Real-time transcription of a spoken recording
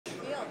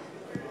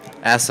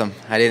Awesome.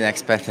 I didn't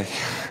expect it. You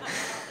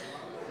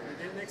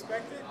didn't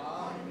expect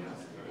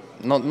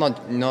it?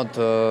 Not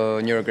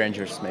New York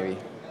Rangers maybe.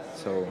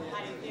 So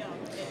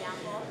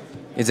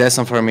it's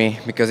awesome for me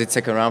because it's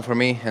second round for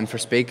me and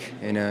first pick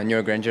in New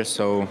York Rangers.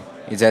 So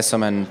it's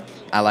awesome and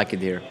I like it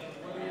here. What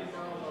do you know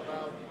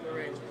about the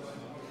Rangers?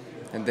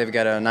 And they've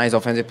got nice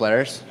offensive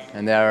players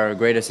and they are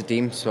great as a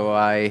team. So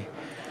I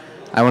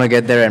want to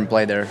get there and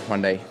play there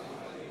one day.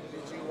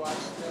 Did you watch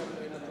them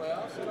in the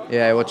playoffs at all?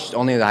 Yeah, I watched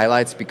only the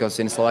highlights because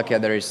in Slovakia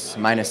there is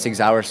minus 6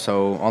 hours,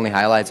 so only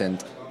highlights,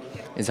 and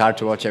it's hard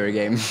to watch every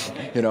game.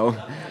 you know,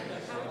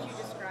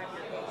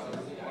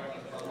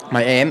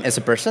 my aim as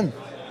a person,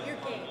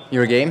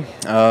 your game.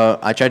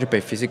 I try to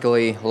play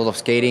physically, a lot of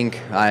skating.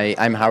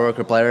 I'm a hard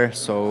worker player,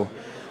 so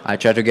I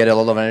try to get a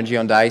lot of energy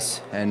on the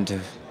ice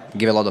and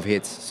give a lot of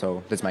hits.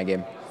 So that's my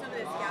game.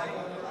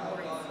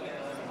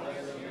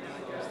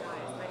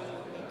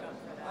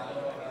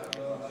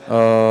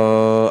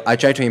 I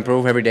try to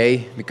improve every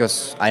day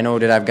because I know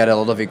that I've got a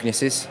lot of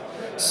weaknesses.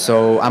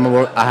 So I'm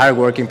a hard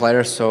working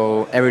player.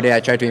 So every day I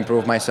try to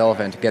improve myself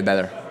and get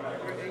better.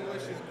 Your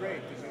English is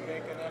great. Did you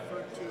make an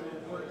effort to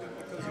work it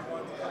because you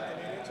wanted to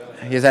come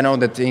to the NHL? Yes, I know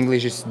that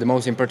English is the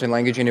most important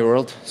language in the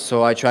world.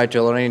 So I try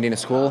to learn it in the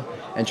school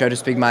and try to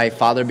speak my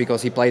father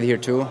because he played here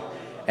too,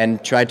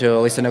 and try to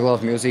listen to a lot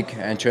of music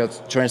and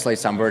translate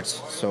some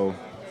words. So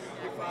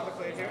Your father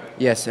played here?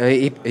 yes,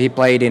 he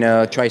played in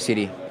Tri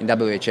City in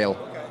WHL.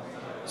 Okay.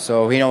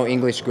 So he know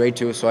English great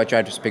too. So I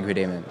try to speak with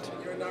him. And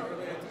You're not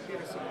related to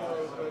Peter Sykora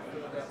who played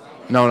for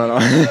the no, no, no.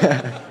 Just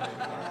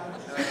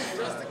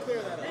to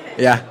clear that up.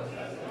 yeah.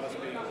 Must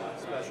be a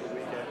special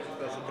weekend,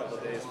 special couple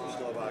of days for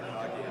Slovak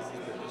hockey. This has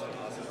been just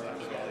an awesome time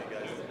for all you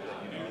guys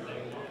that you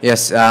know.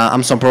 Yes,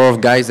 I'm some pro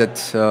of guys that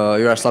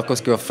Jura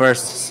Slavkovsky was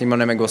first, Simon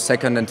Nemec was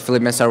second, and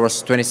Filip Mesar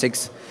was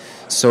 26.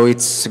 So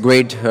it's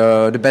great,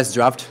 the best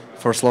draft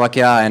for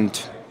Slovakia, and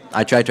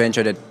I try to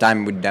enjoy the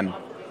time with them.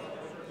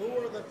 Who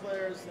are the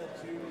players that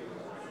you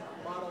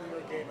model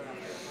your game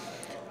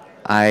after?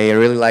 I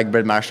really like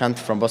Brad Marchand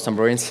from Boston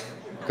Bruins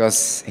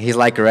because he's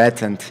like a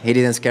rat and he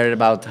didn't care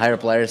about higher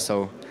players,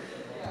 so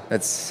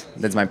that's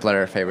my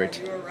player favorite.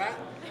 You a rat?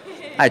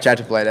 I try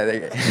to play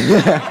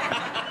that.